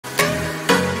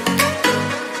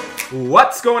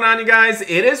What's going on, you guys?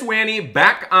 It is Wanny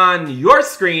back on your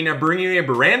screen, bringing you a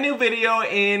brand new video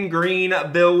in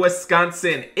Greenville,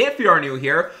 Wisconsin. If you are new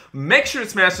here, make sure to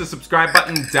smash the subscribe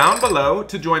button down below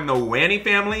to join the Wanny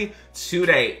family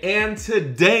today. And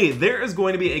today, there is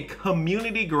going to be a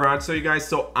community garage sale, you guys,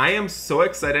 so I am so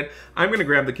excited. I'm going to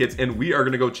grab the kids, and we are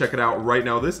going to go check it out right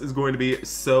now. This is going to be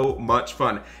so much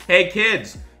fun. Hey,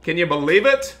 kids, can you believe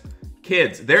it?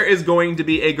 Kids, there is going to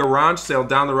be a garage sale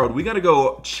down the road. We got to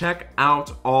go check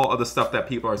out all of the stuff that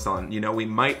people are selling. You know, we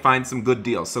might find some good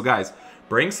deals. So guys,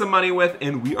 bring some money with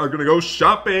and we are going to go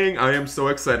shopping. I am so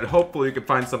excited. Hopefully you can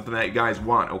find something that you guys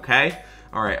want, okay?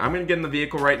 All right, I'm going to get in the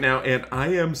vehicle right now and I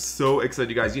am so excited,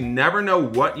 you guys. You never know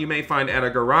what you may find at a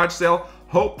garage sale.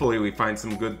 Hopefully we find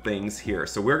some good things here.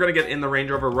 So we're going to get in the Range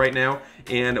Rover right now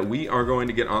and we are going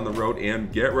to get on the road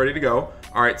and get ready to go.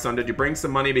 All right, son, did you bring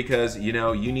some money? Because, you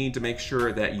know, you need to make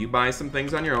sure that you buy some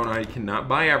things on your own. I cannot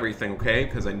buy everything, okay?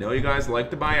 Because I know you guys like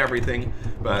to buy everything,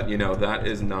 but, you know, that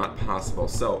is not possible.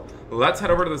 So let's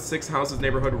head over to the Six Houses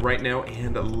neighborhood right now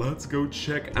and let's go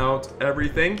check out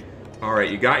everything. All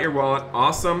right, you got your wallet.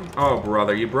 Awesome. Oh,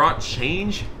 brother, you brought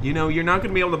change? You know, you're not going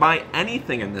to be able to buy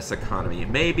anything in this economy.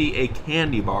 Maybe a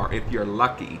candy bar if you're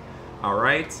lucky. All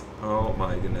right? Oh,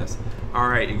 my goodness. All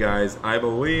right, you guys, I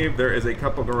believe there is a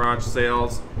couple garage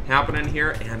sales happening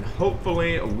here, and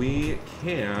hopefully we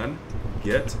can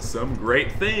get some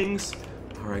great things.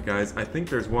 All right, guys, I think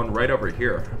there's one right over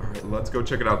here. All right, let's go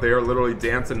check it out. They are literally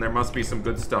dancing. There must be some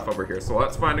good stuff over here. So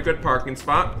let's find a good parking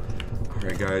spot. All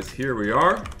right, guys, here we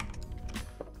are.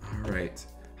 All right.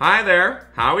 Hi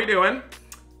there. How we doing?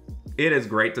 It is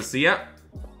great to see you.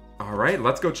 All right,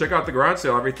 let's go check out the garage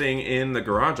sale. Everything in the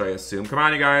garage, I assume. Come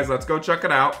on, you guys. Let's go check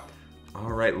it out.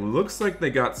 All right, looks like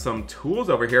they got some tools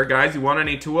over here. Guys, you want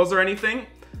any tools or anything?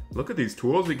 Look at these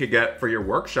tools we could get for your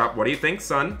workshop. What do you think,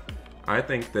 son? I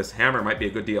think this hammer might be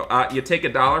a good deal. You take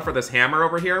 $1 for this hammer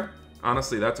over here?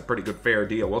 Honestly, that's a pretty good fair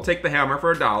deal. We'll take the hammer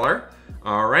for $1.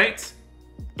 All right.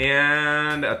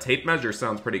 And a tape measure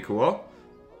sounds pretty cool.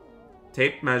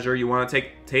 Tape measure, you want to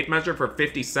take tape measure for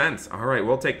 50 cents. All right,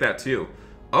 we'll take that too.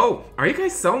 Oh, are you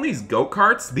guys selling these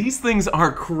go-karts? These things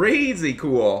are crazy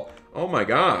cool. Oh my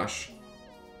gosh.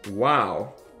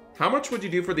 Wow. How much would you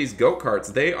do for these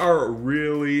go-karts? They are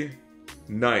really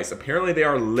nice. Apparently they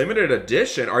are limited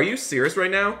edition. Are you serious right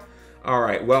now? All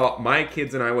right, well, my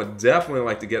kids and I would definitely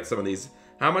like to get some of these.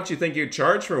 How much you think you'd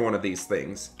charge for one of these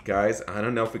things? Guys, I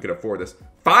don't know if we could afford this.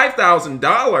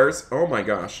 $5,000? Oh my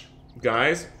gosh.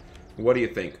 Guys, what do you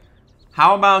think?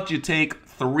 How about you take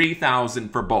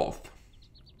 $3,000 for both?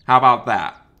 How about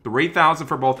that? $3,000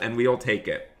 for both and we'll take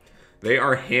it. They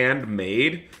are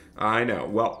handmade. I know.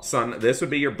 Well, son, this would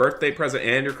be your birthday present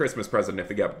and your Christmas present if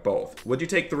you get both. Would you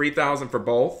take $3,000 for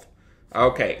both?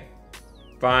 Okay.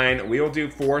 Fine. We'll do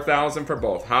 $4,000 for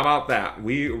both. How about that?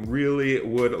 We really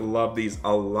would love these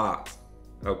a lot.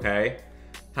 Okay?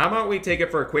 How about we take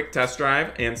it for a quick test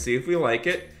drive and see if we like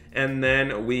it? And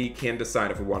then we can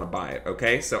decide if we want to buy it,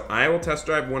 okay? So I will test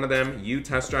drive one of them, you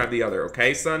test drive the other,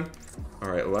 okay, son? All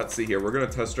right, let's see here. We're gonna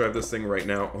test drive this thing right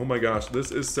now. Oh my gosh,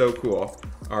 this is so cool.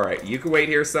 All right, you can wait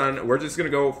here, son. We're just gonna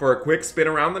go for a quick spin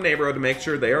around the neighborhood to make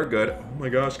sure they are good. Oh my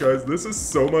gosh, guys, this is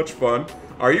so much fun.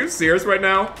 Are you serious right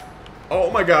now?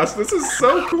 Oh my gosh, this is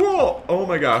so cool. Oh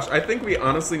my gosh, I think we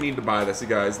honestly need to buy this, you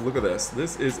guys. Look at this.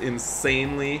 This is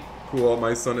insanely cool.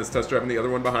 My son is test driving the other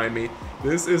one behind me.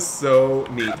 This is so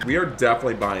neat. We are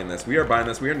definitely buying this. We are buying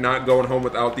this. We are not going home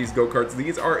without these go-karts.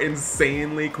 These are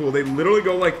insanely cool. They literally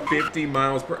go like 50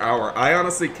 miles per hour. I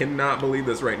honestly cannot believe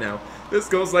this right now. This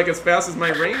goes like as fast as my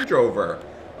Range Rover.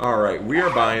 All right, we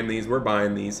are buying these. We're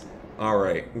buying these. All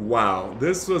right, wow,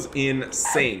 this was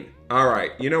insane. All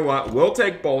right, you know what? We'll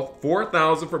take both.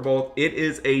 $4,000 for both. It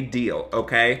is a deal,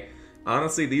 okay?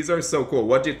 Honestly, these are so cool.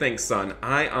 What do you think, son?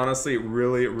 I honestly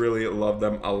really, really love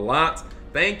them a lot.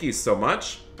 Thank you so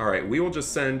much. All right, we will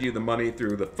just send you the money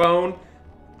through the phone.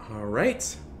 All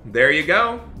right, there you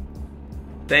go.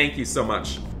 Thank you so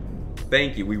much.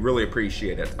 Thank you. We really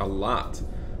appreciate it a lot.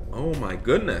 Oh my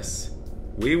goodness.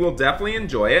 We will definitely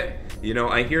enjoy it. You know,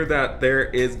 I hear that there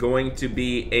is going to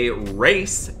be a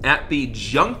race at the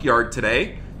junkyard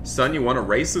today. Son, you want to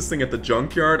race this thing at the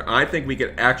junkyard? I think we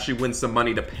could actually win some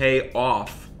money to pay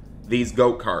off these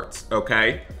go-karts,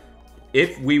 okay?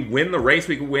 If we win the race,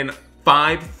 we could win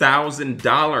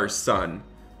 $5,000, son.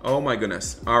 Oh my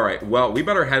goodness. All right, well, we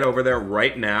better head over there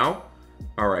right now.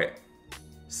 All right.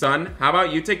 Son, how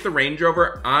about you take the Range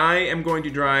Rover? I am going to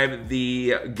drive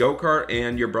the go-kart,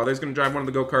 and your brother's going to drive one of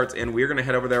the go-karts, and we're going to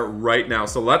head over there right now.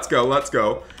 So let's go, let's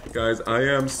go. Guys, I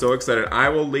am so excited. I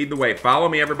will lead the way. Follow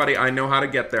me, everybody. I know how to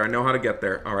get there. I know how to get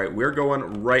there. All right, we're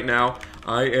going right now.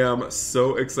 I am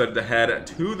so excited to head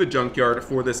to the junkyard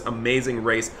for this amazing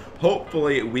race.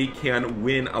 Hopefully, we can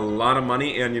win a lot of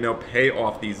money and, you know, pay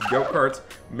off these go-karts.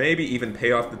 Maybe even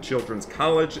pay off the children's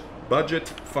college budget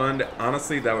fund.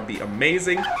 Honestly, that would be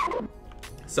amazing.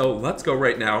 So let's go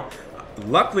right now.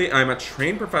 Luckily, I'm a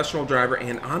trained professional driver,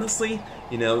 and honestly,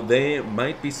 you know, they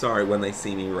might be sorry when they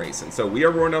see me racing. So we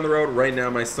are roaring down the road right now.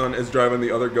 My son is driving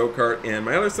the other go-kart, and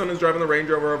my other son is driving the Range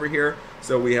Rover over here.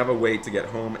 So we have a way to get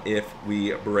home if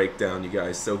we break down, you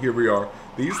guys. So here we are.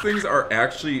 These things are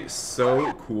actually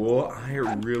so cool. I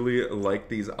really like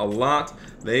these a lot.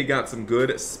 They got some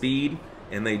good speed,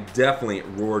 and they definitely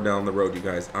roar down the road, you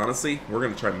guys. Honestly, we're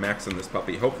gonna try maxing this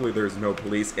puppy. Hopefully there's no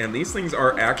police. And these things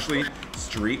are actually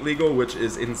street legal, which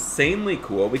is insanely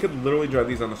cool. We could literally drive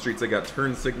these on the streets. They got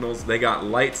turn signals, they got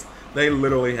lights. They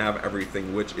literally have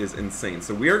everything, which is insane.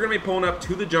 So we are gonna be pulling up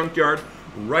to the junkyard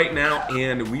right now,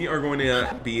 and we are going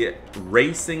to be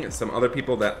racing some other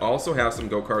people that also have some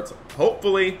go-karts.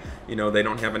 Hopefully, you know, they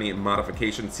don't have any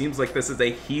modifications. Seems like this is a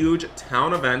huge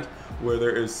town event where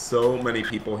there is so many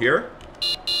people here.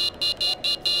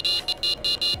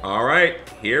 All right,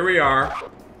 here we are.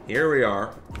 Here we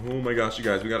are. Oh my gosh, you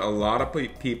guys, we got a lot of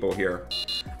people here.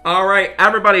 All right,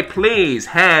 everybody, please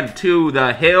head to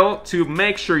the hill to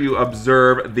make sure you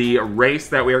observe the race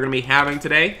that we are going to be having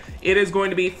today. It is going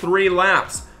to be 3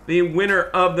 laps. The winner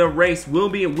of the race will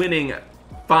be winning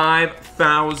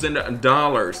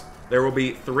 $5,000. There will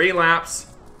be 3 laps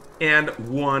and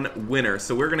 1 winner.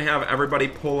 So we're going to have everybody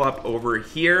pull up over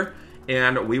here,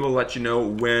 and we will let you know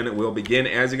when we'll begin.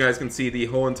 As you guys can see, the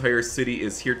whole entire city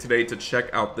is here today to check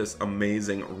out this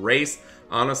amazing race.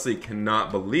 Honestly, cannot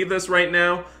believe this right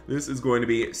now. This is going to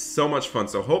be so much fun.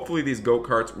 So hopefully these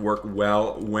go-karts work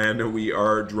well when we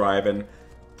are driving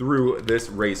through this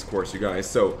race course, you guys.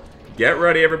 So get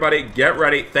ready, everybody. Get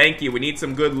ready. Thank you. We need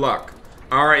some good luck.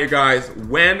 All right, you guys.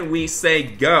 When we say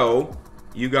go,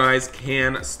 you guys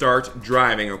can start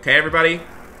driving. Okay, everybody?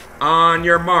 On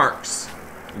your marks.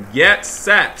 Get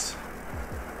set.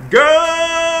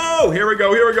 Go! Here we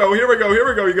go, here we go, here we go, here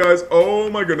we go, you guys. Oh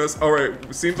my goodness. All right,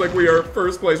 seems like we are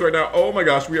first place right now. Oh my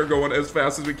gosh, we are going as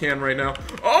fast as we can right now.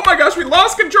 Oh my gosh, we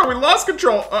lost control, we lost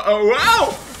control. Uh-oh,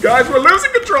 wow! Guys, we're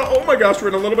losing control. Oh my gosh, we're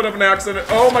in a little bit of an accident.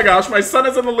 Oh my gosh, my son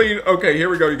is in the lead. Okay, here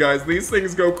we go, you guys. These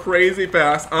things go crazy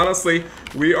fast. Honestly,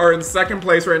 we are in second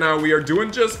place right now. We are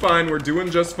doing just fine. We're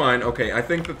doing just fine. Okay, I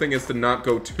think the thing is to not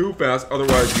go too fast,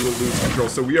 otherwise you will lose control.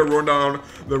 So we are rolling down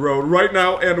the road right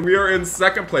now, and we are in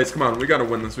second place. Come on, we gotta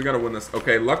win this. We gotta win this.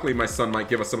 Okay, luckily my son might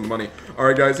give us some money. All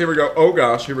right, guys, here we go. Oh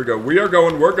gosh, here we go. We are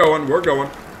going. We're going. We're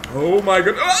going. Oh my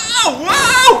goodness. Oh,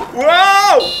 whoa!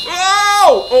 Whoa!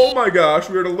 Whoa! Oh my gosh,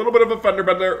 we're in a little bit of a fender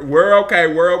bender. We're okay.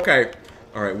 We're okay.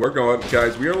 All right, we're going.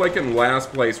 Guys, we are like in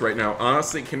last place right now.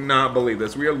 Honestly, cannot believe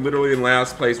this. We are literally in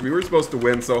last place. We were supposed to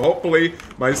win, so hopefully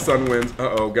my son wins.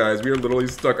 Uh-oh, guys, we are literally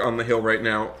stuck on the hill right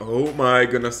now. Oh my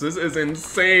goodness, this is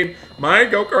insane. My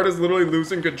go-kart is literally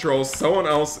losing control. Someone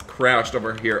else crashed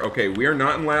over here. Okay, we are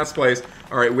not in last place.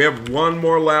 All right, we have one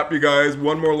more lap, you guys.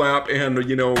 One more lap, and,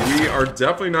 you know, we are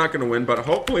definitely not going to win, but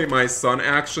hopefully my son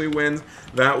actually wins.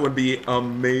 That would be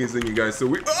amazing, you guys. So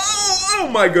we... Oh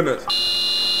my goodness.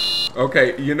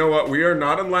 Okay, you know what? We are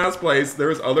not in last place.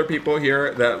 There's other people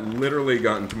here that literally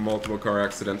got into multiple car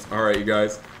accidents. All right, you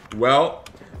guys. Well,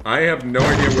 I have no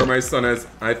idea where my son is.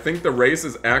 I think the race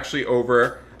is actually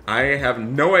over. I have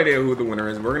no idea who the winner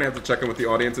is. We're going to have to check in with the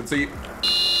audience and see.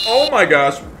 Oh my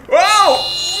gosh. Oh!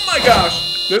 Oh my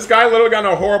gosh. This guy literally got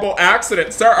in a horrible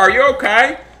accident. Sir, are you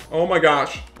okay? Oh my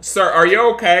gosh. Sir, are you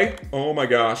okay? Oh my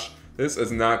gosh. This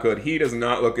is not good. He does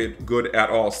not look good at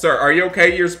all. Sir, are you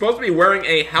okay? You're supposed to be wearing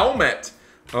a helmet.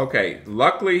 Okay,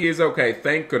 luckily he's okay.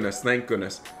 Thank goodness, thank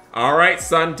goodness. All right,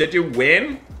 son, did you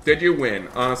win? Did you win?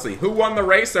 Honestly, who won the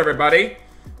race, everybody?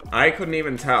 I couldn't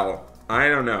even tell. I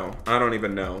don't know. I don't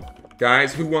even know.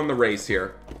 Guys, who won the race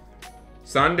here?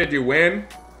 Son, did you win?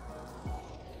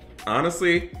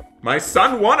 Honestly, my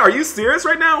son won? Are you serious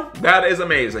right now? That is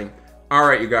amazing. All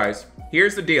right, you guys.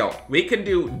 Here's the deal. We can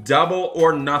do double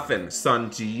or nothing. Son,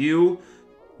 do you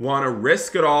want to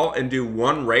risk it all and do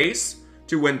one race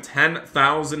to win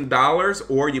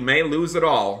 $10,000, or you may lose it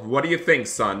all? What do you think,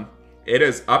 son? It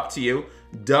is up to you.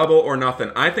 Double or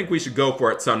nothing. I think we should go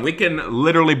for it, son. We can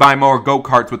literally buy more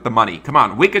go-karts with the money. Come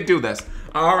on, we could do this.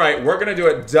 All right, we're going to do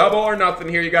it double or nothing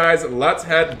here, you guys. Let's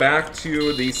head back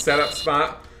to the setup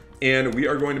spot. and we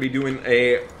are going to be doing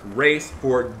a race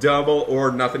for double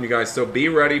or nothing, you guys. So be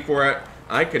ready for it.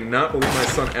 I cannot believe my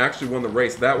son actually won the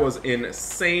race. That was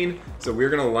insane. So we're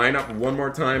going to line up one more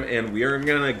time, and we are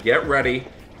going to get ready.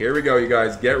 Here we go, you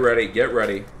guys. Get ready. Get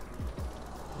ready.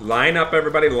 Line up,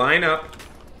 everybody. Line up.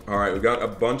 All right, we got a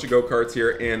bunch of go-karts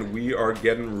here, and we are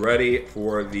getting ready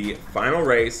for the final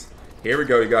race. Here we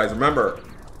go, you guys. Remember,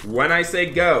 when I say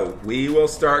go, we will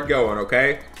start going,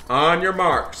 okay? On your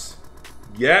marks.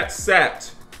 Get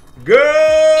set.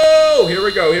 Go! Here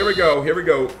we go, here we go, here we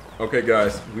go. Okay,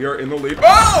 guys, we are in the lead.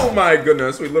 Oh, my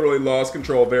goodness. We literally lost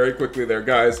control very quickly there,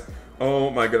 guys. Oh,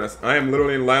 my goodness. I am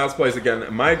literally in last place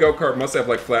again. My go-kart must have,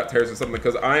 like, flat tires or something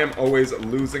because I am always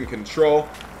losing control.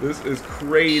 This is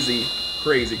crazy.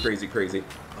 Crazy, crazy, crazy.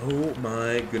 Oh,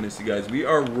 my goodness, you guys. We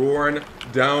are roaring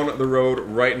down the road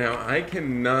right now. I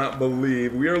cannot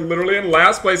believe we are literally in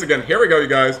last place again. Here we go, you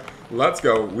guys. Let's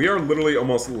go. We are literally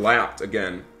almost lapped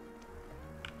again.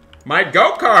 My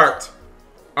go-kart!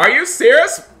 Are you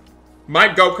serious? My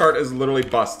go-kart is literally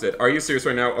busted. Are you serious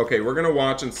right now? Okay, we're gonna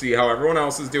watch and see how everyone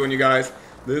else is doing, you guys.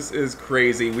 This is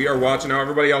crazy. We are watching how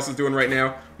everybody else is doing right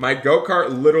now. My go-kart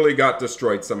literally got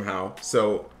destroyed somehow.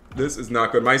 So, this is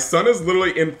not good. My son is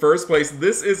literally in first place.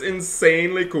 This is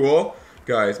insanely cool.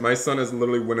 Guys, my son is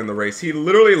literally winning the race. He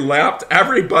literally lapped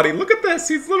everybody. Look at this.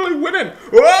 He's literally winning.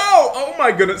 Whoa! Oh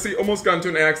my goodness. He almost got into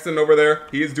an accident over there.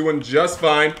 He is doing just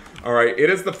fine. All right, it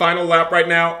is the final lap right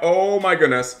now. Oh my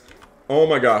goodness. Oh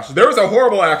my gosh. There was a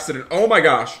horrible accident. Oh my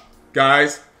gosh.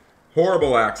 Guys,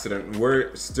 horrible accident.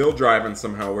 We're still driving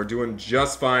somehow. We're doing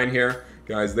just fine here.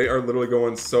 Guys, they are literally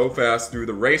going so fast through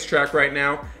the racetrack right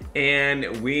now.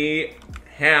 And we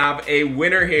have a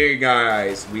winner here, you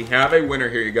guys. We have a winner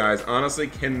here, you guys. Honestly,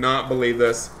 cannot believe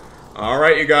this. All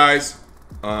right, you guys.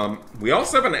 We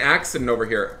also have an accident over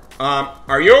here.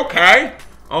 Are you okay?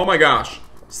 Oh my gosh.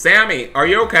 Sammy, are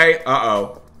you okay?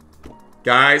 Uh-oh.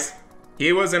 Guys,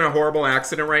 he was in a horrible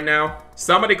accident right now.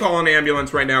 Somebody call an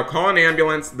ambulance right now. Call an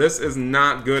ambulance. This is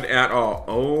not good at all.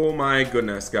 Oh my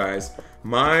goodness, guys.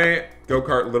 My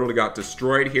go-kart literally got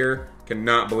destroyed here.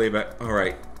 Cannot believe it. All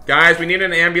right. Guys, we need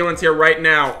an ambulance here right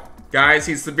now. Guys,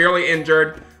 he's severely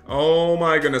injured. Oh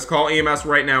my goodness. Call EMS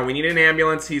right now. We need an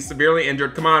ambulance. He's severely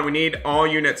injured. Come on, we need all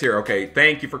units here. Okay,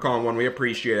 thank you for calling one. We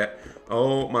appreciate it.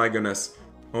 Oh my goodness.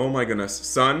 Oh my goodness.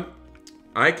 Son,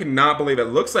 I cannot believe it.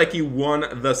 Looks like you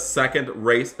won the second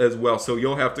race as well. So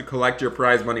you'll have to collect your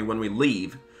prize money when we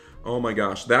leave. Oh my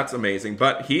gosh, that's amazing.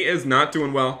 But he is not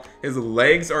doing well. His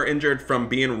legs are injured from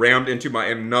being rammed into by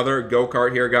another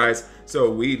go-kart here, guys.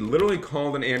 So we literally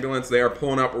called an ambulance. They are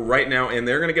pulling up right now, and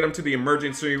they're going to get him to the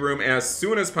emergency room as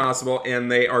soon as possible,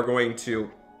 and they are going to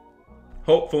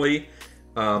hopefully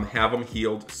have him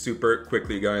healed super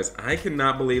quickly, guys. I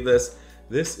cannot believe this.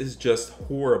 This is just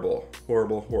horrible.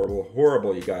 Horrible, horrible,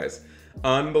 horrible, you guys.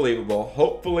 Unbelievable.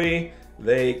 Hopefully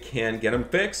they can get him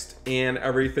fixed and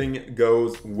everything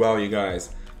goes well, you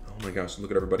guys. Oh my gosh,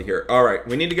 look at everybody here. All right,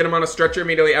 we need to get him on a stretcher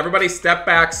immediately. Everybody step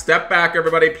back,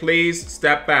 everybody, please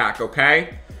step back,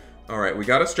 okay? All right, we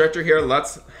got a stretcher here.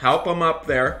 Let's help him up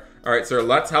there. All right, sir,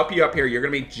 let's help you up here. You're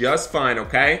gonna be just fine,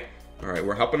 okay? All right,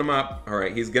 we're helping him up. All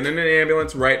right, he's getting in an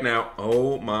ambulance right now.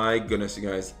 Oh my goodness, you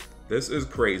guys. This is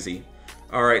crazy.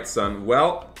 All right, son,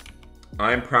 well,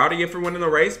 I'm proud of you for winning the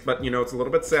race, but, you know, it's a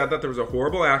little bit sad that there was a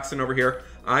horrible accident over here.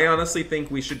 I honestly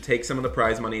think we should take some of the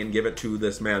prize money and give it to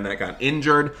this man that got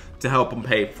injured to help him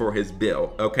pay for his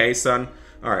bill. Okay, son?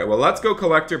 All right, well, let's go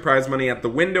collect your prize money at the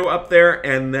window up there,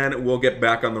 and then we'll get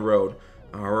back on the road.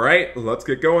 All right, let's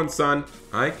get going, son.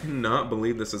 I cannot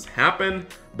believe this has happened,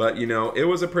 but, you know, it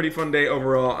was a pretty fun day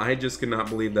overall. I just cannot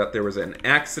believe that there was an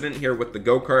accident here with the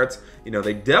go-karts. You know,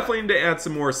 they definitely need to add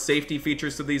some more safety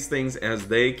features to these things as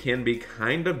they can be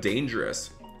kind of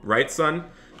dangerous. Right, son?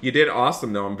 You did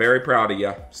awesome, though. I'm very proud of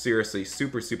you. Seriously,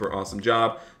 super, super awesome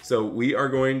job. So we are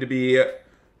going to be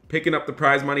picking up the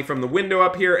prize money from the window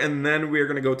up here, and then we're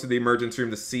going to go to the emergency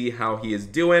room to see how he is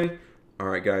doing. All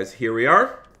right, guys, here we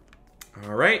are.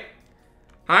 All right.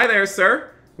 Hi there,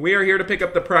 sir. We are here to pick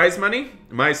up the prize money.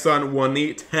 My son won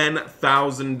the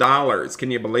 $10,000.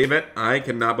 Can you believe it? I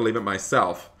cannot believe it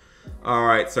myself. All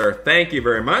right, sir. Thank you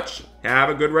very much. Have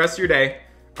a good rest of your day.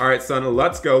 All right, son,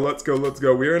 let's go, let's go, let's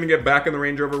go. We're going to get back in the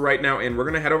Range Rover right now, and we're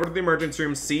going to head over to the emergency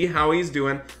room, see how he's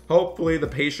doing. Hopefully the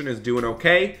patient is doing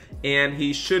okay, and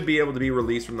he should be able to be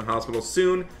released from the hospital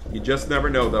soon. You just never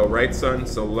know, though, right, son?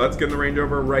 So let's get in the Range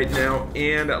Rover right now,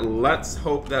 and let's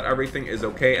hope that everything is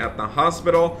okay at the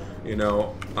hospital. You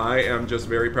know, I am just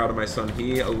very proud of my son.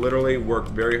 He literally worked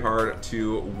very hard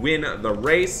to win the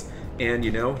race. And,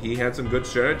 you know, he had some good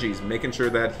strategies, making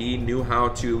sure that he knew how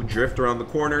to drift around the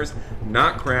corners,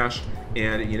 not crash,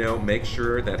 and, you know, make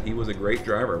sure that he was a great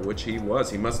driver, which he was.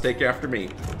 He must take after me.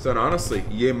 So, and honestly,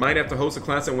 you might have to host a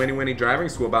class at Wanny Driving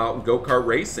School about go-kart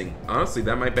racing. Honestly,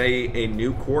 that might be a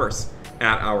new course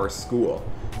at our school.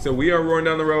 So we are roaring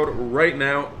down the road right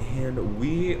now, and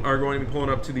we are going to be pulling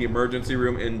up to the emergency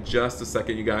room in just a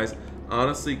second, you guys.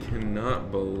 Honestly,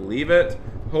 cannot believe it.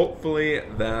 Hopefully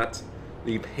that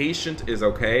the patient is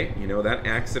okay. You know, that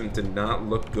accident did not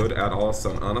look good at all,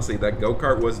 son. Honestly, that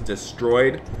go-kart was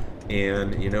destroyed,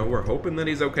 and, you know, we're hoping that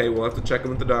he's okay. We'll have to check him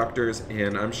with the doctors,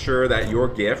 and I'm sure that your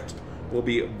gift will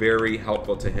be very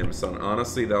helpful to him, son.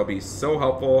 Honestly, that'll be so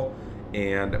helpful,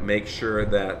 and make sure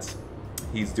that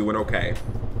he's doing okay.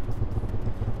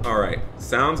 All right,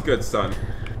 sounds good, son.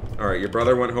 All right, your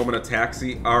brother went home in a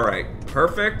taxi. All right,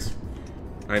 perfect.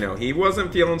 I know, he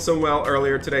wasn't feeling so well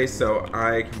earlier today, so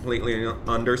I completely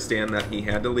understand that he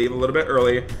had to leave a little bit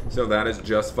early, so that is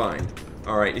just fine.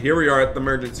 All right, here we are at the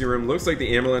emergency room. Looks like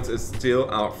the ambulance is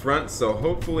still out front, so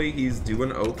hopefully he's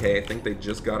doing okay. I think they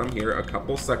just got him here a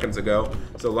couple seconds ago.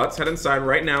 So let's head inside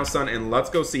right now, son, and let's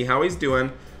go see how he's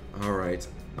doing. All right,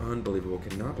 unbelievable.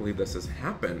 Cannot believe this has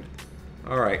happened.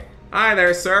 All right, hi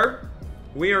there, sir.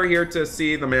 We are here to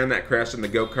see the man that crashed in the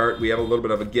go-kart. We have a little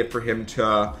bit of a gift for him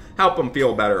to help him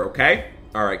feel better, okay?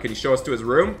 All right, can you show us to his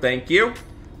room? Thank you.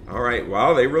 All right,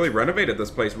 wow, they really renovated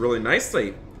this place really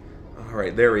nicely. All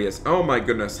right, there he is. Oh my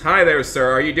goodness. Hi there,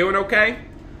 sir. Are you doing okay?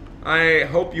 I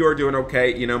hope you are doing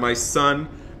okay. You know, my son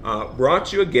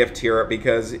brought you a gift here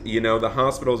because, you know, the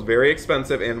hospital is very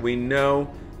expensive, and we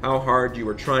know how hard you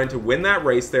were trying to win that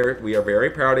race there. We are very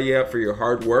proud of you for your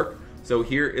hard work. So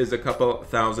here is a couple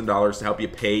 $1,000s to help you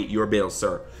pay your bills,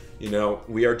 sir. You know,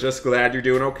 we are just glad you're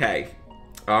doing okay.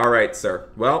 All right, sir.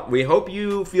 Well, we hope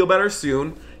you feel better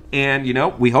soon. And, you know,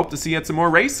 we hope to see you at some more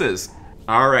races.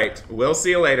 All right. We'll see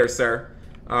you later, sir.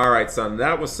 All right, son.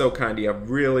 That was so kind of you.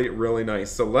 Really, really nice.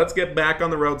 So let's get back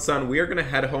on the road, son. We are going to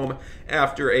head home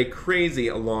after a crazy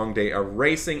long day of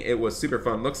racing. It was super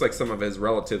fun. Looks like some of his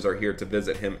relatives are here to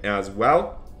visit him as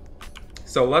well.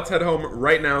 So let's head home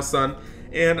right now, son.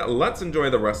 And let's enjoy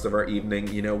the rest of our evening.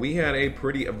 You know, we had a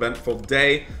pretty eventful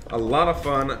day. A lot of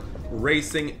fun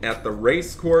racing at the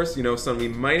race course. You know, son, we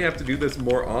might have to do this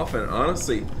more often,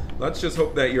 honestly. Let's just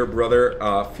hope that your brother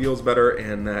feels better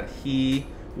and that he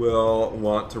will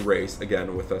want to race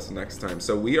again with us next time.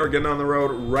 So we are getting on the road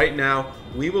right now.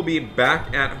 We will be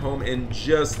back at home in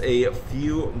just a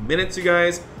few minutes, you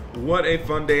guys. What a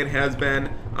fun day it has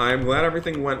been. I'm glad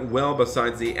everything went well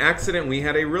besides the accident. We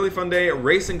had a really fun day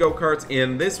racing go-karts,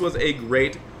 and this was a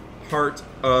great part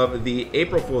of the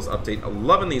April Fool's update.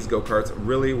 Loving these go-karts.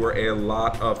 Really were a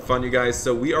lot of fun, you guys.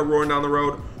 So we are roaring down the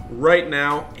road right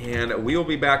now, and we will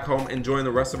be back home enjoying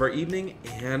the rest of our evening.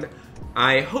 And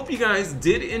I hope you guys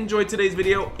did enjoy today's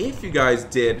video. If you guys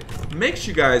did, make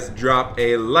sure you guys drop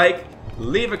a like,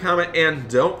 leave a comment, and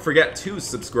don't forget to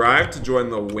subscribe to join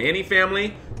the Wanny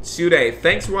family today.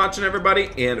 Thanks for watching, everybody,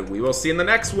 and we will see you in the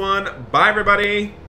next one. Bye, everybody.